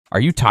Are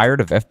you tired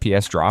of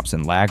FPS drops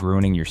and lag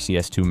ruining your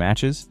CS2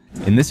 matches?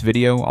 In this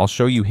video, I'll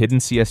show you hidden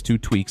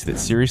CS2 tweaks that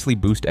seriously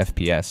boost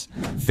FPS,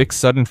 fix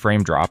sudden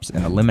frame drops,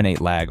 and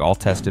eliminate lag, all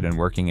tested and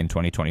working in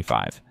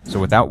 2025. So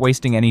without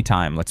wasting any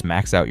time, let's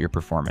max out your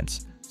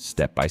performance,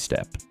 step by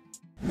step.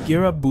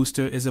 GearUp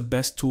Booster is a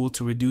best tool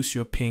to reduce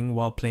your ping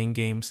while playing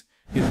games.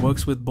 It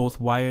works with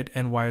both wired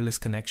and wireless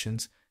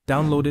connections.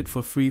 Download it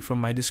for free from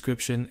my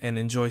description and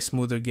enjoy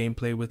smoother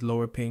gameplay with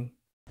lower ping.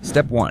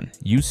 Step 1.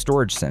 Use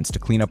Storage Sense to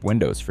clean up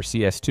Windows for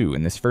CS2.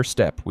 In this first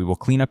step, we will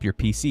clean up your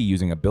PC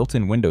using a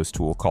built-in Windows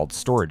tool called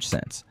Storage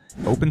Sense.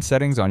 Open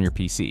Settings on your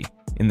PC.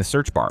 In the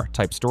search bar,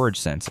 type Storage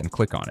Sense and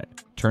click on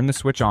it. Turn the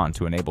switch on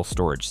to enable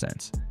Storage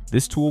Sense.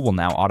 This tool will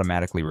now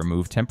automatically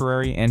remove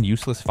temporary and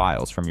useless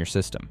files from your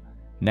system.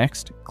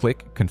 Next,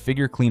 click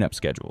Configure Cleanup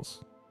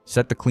Schedules.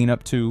 Set the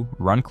cleanup to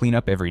Run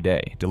Cleanup every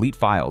day. Delete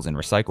files in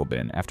Recycle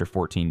Bin after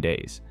 14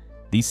 days.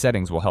 These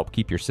settings will help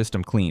keep your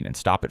system clean and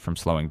stop it from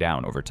slowing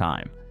down over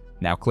time.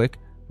 Now click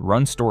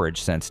Run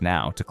Storage Sense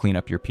now to clean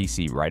up your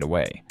PC right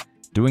away.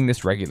 Doing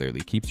this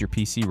regularly keeps your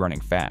PC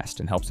running fast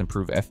and helps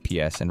improve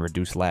FPS and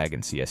reduce lag in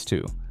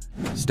CS2.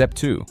 Step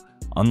 2.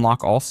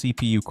 Unlock all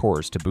CPU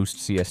cores to boost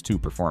CS2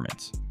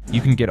 performance.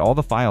 You can get all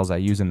the files I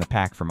use in the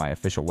pack from my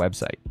official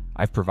website.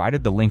 I've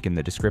provided the link in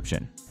the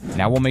description.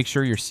 Now we'll make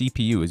sure your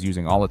CPU is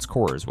using all its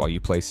cores while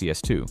you play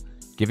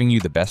CS2, giving you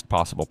the best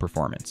possible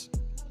performance.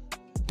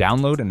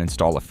 Download and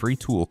install a free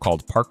tool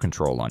called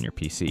ParkControl on your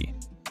PC.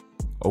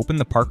 Open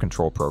the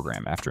ParkControl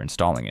program after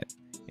installing it.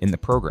 In the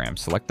program,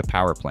 select the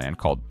power plan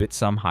called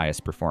BitSum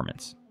Highest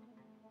Performance.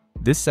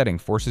 This setting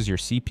forces your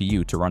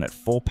CPU to run at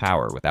full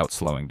power without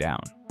slowing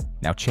down.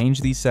 Now change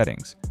these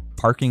settings.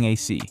 Parking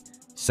AC,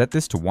 set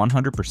this to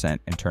 100%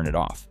 and turn it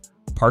off.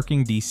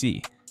 Parking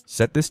DC,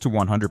 set this to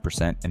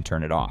 100% and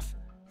turn it off.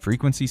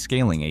 Frequency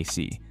Scaling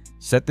AC,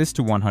 set this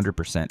to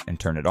 100% and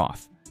turn it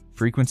off.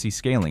 Frequency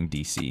Scaling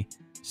DC,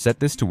 set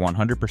this to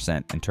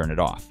 100% and turn it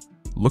off.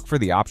 Look for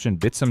the option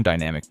BitSum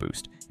Dynamic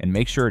Boost and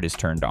make sure it is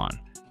turned on.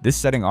 This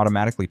setting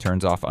automatically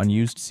turns off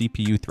unused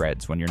CPU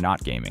threads when you're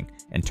not gaming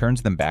and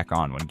turns them back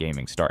on when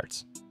gaming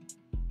starts,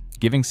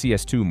 giving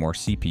CS2 more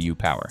CPU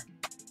power.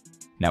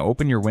 Now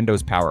open your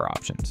Windows power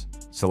options.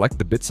 Select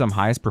the BitSum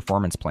Highest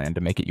Performance plan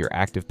to make it your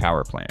active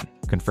power plan.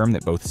 Confirm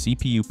that both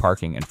CPU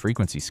parking and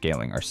frequency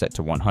scaling are set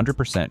to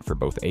 100% for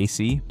both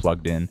AC,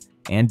 plugged in,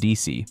 and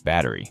DC,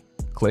 battery.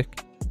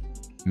 Click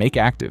Make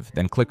Active,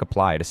 then click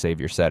Apply to save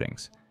your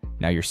settings.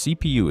 Now your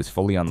CPU is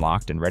fully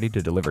unlocked and ready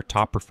to deliver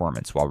top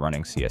performance while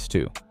running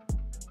CS2.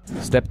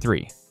 Step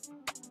 3.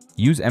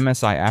 Use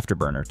MSI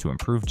Afterburner to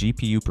improve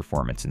GPU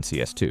performance in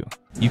CS2.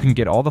 You can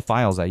get all the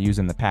files I use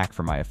in the pack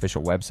from my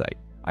official website.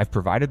 I've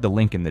provided the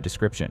link in the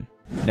description.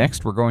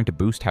 Next, we're going to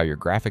boost how your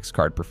graphics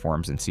card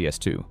performs in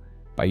CS2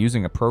 by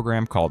using a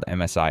program called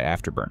MSI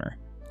Afterburner.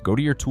 Go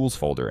to your Tools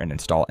folder and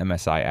install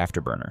MSI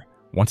Afterburner.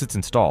 Once it's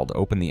installed,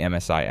 open the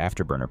MSI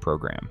Afterburner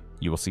program.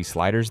 You will see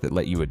sliders that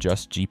let you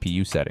adjust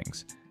GPU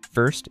settings.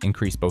 First,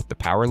 increase both the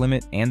power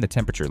limit and the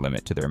temperature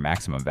limit to their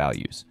maximum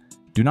values.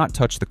 Do not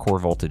touch the core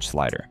voltage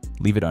slider.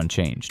 Leave it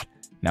unchanged.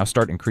 Now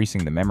start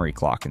increasing the memory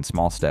clock in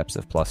small steps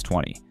of plus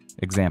 20.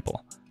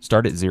 Example,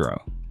 start at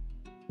 0,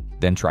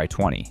 then try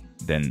 20,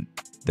 then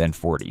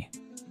 40,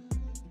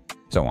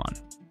 so on.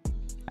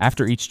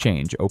 After each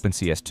change, open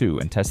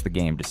CS2 and test the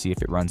game to see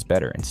if it runs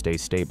better and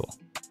stays stable.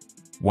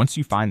 Once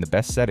you find the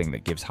best setting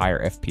that gives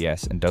higher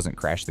FPS and doesn't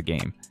crash the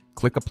game,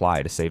 click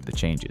Apply to save the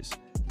changes.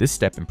 This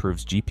step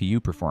improves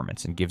GPU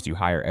performance and gives you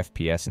higher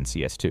FPS in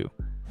CS2.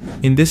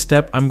 In this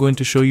step, I'm going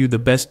to show you the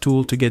best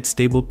tool to get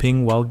stable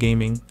ping while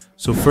gaming.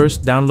 So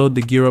first, download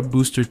the GearUp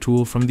Booster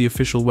tool from the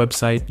official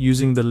website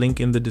using the link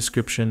in the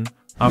description.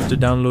 After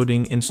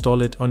downloading,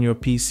 install it on your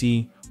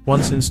PC.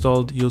 Once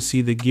installed, you'll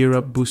see the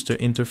GearUp Booster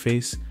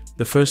interface.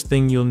 The first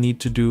thing you'll need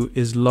to do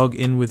is log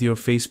in with your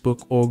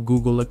Facebook or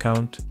Google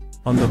account.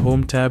 On the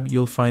Home tab,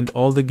 you'll find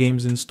all the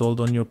games installed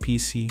on your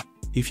PC.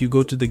 If you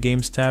go to the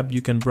Games tab,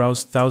 you can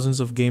browse thousands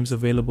of games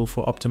available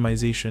for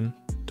optimization.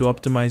 To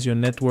optimize your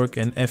network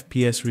and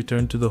FPS,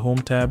 return to the Home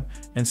tab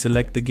and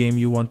select the game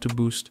you want to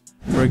boost.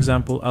 For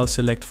example, I'll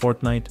select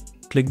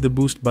Fortnite. Click the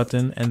Boost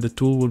button and the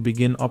tool will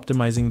begin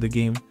optimizing the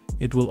game.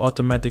 It will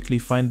automatically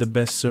find the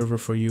best server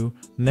for you.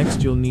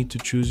 Next, you'll need to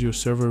choose your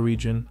server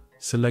region.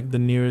 Select the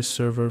nearest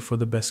server for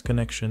the best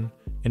connection.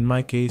 In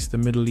my case, the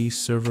Middle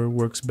East server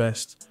works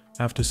best.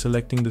 After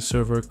selecting the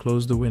server,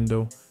 close the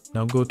window.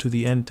 Now go to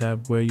the End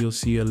tab where you'll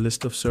see a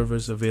list of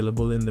servers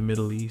available in the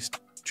Middle East.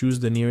 Choose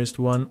the nearest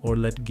one or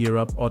let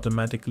GearUp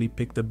automatically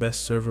pick the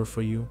best server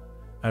for you.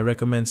 I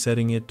recommend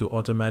setting it to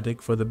automatic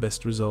for the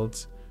best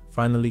results.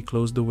 Finally,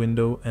 close the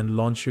window and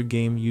launch your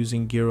game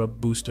using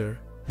GearUp Booster.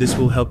 This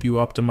will help you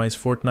optimize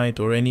Fortnite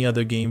or any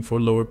other game for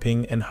lower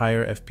ping and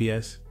higher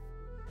FPS.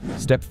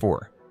 Step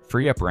 4.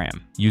 Free up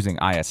RAM using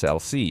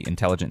ISLC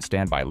Intelligent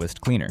Standby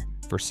List Cleaner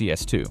for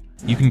CS2.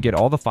 You can get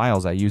all the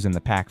files I use in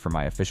the pack from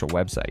my official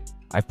website.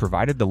 I've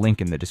provided the link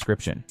in the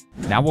description.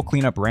 Now we'll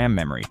clean up RAM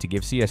memory to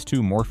give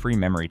CS2 more free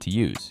memory to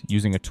use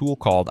using a tool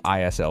called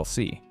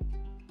ISLC.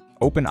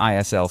 Open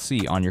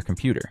ISLC on your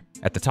computer.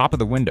 At the top of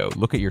the window,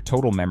 look at your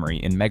total memory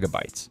in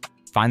megabytes.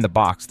 Find the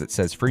box that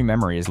says free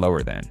memory is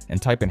lower than,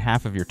 and type in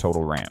half of your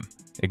total RAM.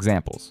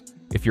 Examples: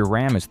 if your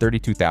RAM is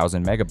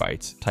 32,000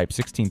 megabytes, type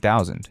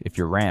 16,000. If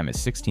your RAM is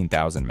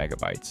 16,000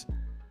 megabytes,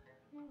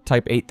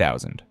 type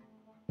 8,000.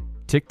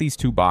 Tick these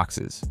two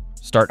boxes.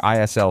 Start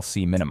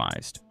ISLC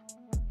minimized,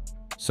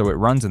 so it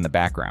runs in the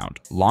background.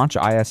 Launch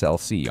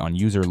ISLC on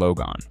user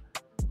logon,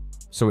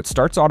 so it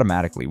starts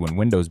automatically when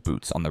Windows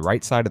boots. On the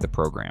right side of the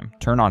program,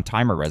 turn on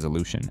timer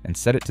resolution and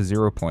set it to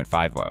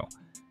 0.50.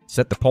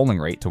 Set the polling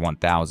rate to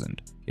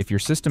 1000. If your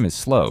system is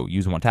slow,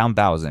 use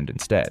 1000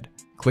 instead.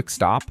 Click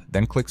Stop,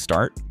 then click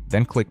Start,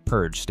 then click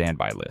Purge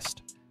Standby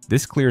List.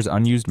 This clears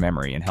unused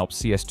memory and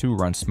helps CS2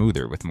 run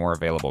smoother with more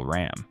available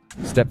RAM.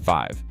 Step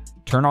 5.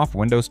 Turn off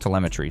Windows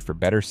Telemetry for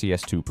better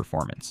CS2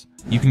 performance.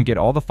 You can get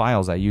all the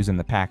files I use in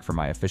the pack from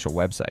my official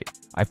website.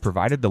 I've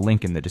provided the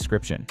link in the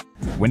description.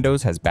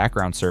 Windows has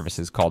background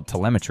services called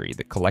Telemetry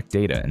that collect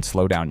data and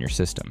slow down your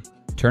system.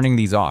 Turning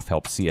these off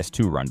helps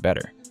CS2 run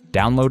better.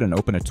 Download and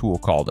open a tool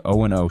called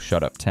O&O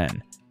Shutup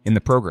 10. In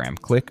the program,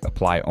 click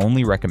Apply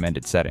Only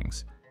Recommended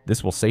Settings.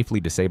 This will safely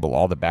disable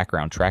all the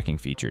background tracking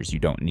features you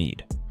don't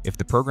need. If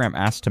the program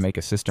asks to make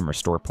a system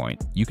restore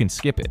point, you can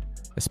skip it,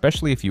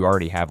 especially if you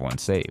already have one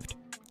saved.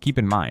 Keep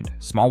in mind,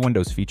 small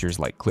Windows features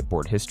like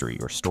clipboard history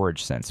or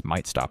storage sense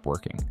might stop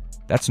working.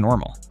 That's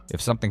normal.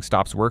 If something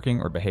stops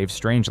working or behaves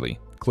strangely,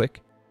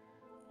 click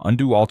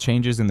Undo all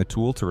changes in the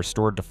tool to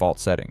restore default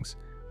settings.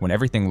 When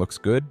everything looks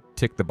good,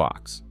 tick the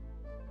box.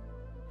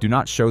 Do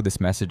not show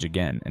this message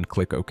again and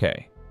click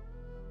OK.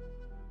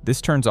 This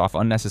turns off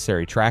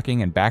unnecessary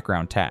tracking and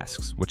background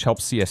tasks, which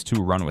helps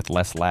CS2 run with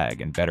less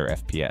lag and better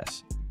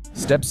FPS.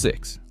 Step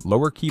 6.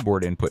 Lower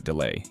keyboard input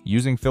delay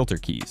using filter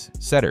keys,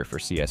 setter for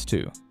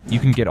CS2. You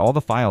can get all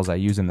the files I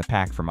use in the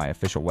pack from my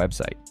official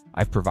website.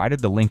 I've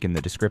provided the link in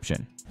the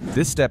description.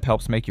 This step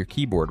helps make your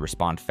keyboard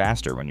respond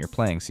faster when you're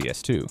playing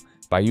CS2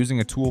 by using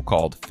a tool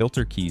called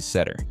Filter Keys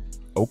Setter.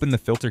 Open the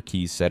Filter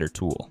Keys Setter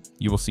tool.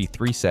 You will see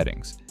 3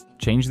 settings.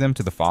 Change them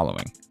to the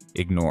following: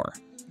 Ignore,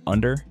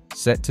 Under,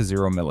 set to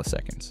 0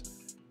 milliseconds.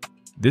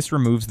 This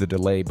removes the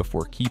delay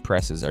before key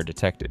presses are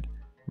detected.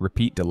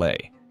 Repeat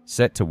delay,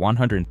 set to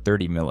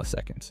 130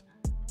 milliseconds.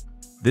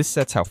 This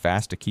sets how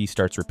fast a key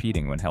starts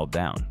repeating when held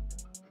down.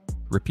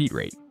 Repeat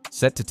rate,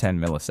 set to 10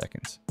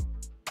 milliseconds.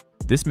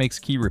 This makes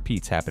key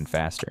repeats happen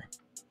faster.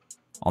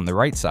 On the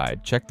right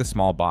side, check the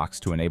small box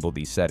to enable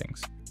these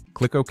settings.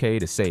 Click OK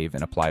to save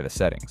and apply the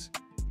settings.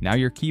 Now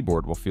your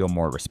keyboard will feel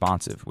more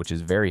responsive, which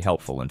is very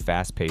helpful in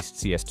fast-paced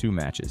CS2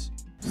 matches.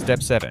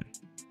 Step 7.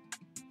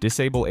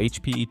 Disable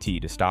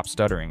HPET to stop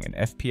stuttering and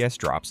FPS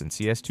drops in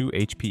CS2.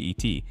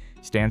 HPET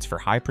stands for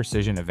High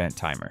Precision Event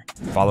Timer.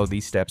 Follow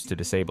these steps to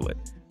disable it.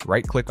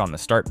 Right-click on the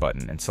Start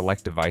button and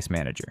select Device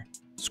Manager.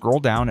 Scroll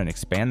down and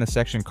expand the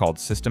section called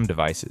System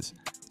Devices.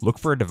 Look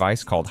for a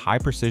device called High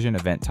Precision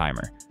Event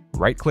Timer.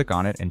 Right-click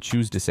on it and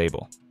choose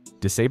Disable.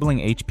 Disabling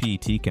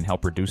HPET can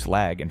help reduce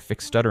lag and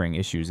fix stuttering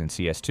issues in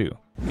CS2.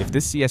 If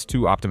this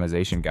CS2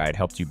 optimization guide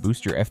helped you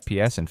boost your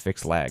FPS and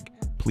fix lag,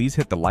 please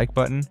hit the like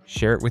button,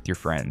 share it with your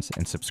friends,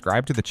 and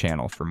subscribe to the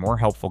channel for more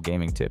helpful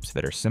gaming tips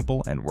that are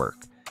simple and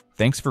work.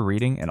 Thanks for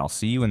reading, and I'll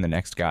see you in the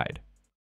next guide.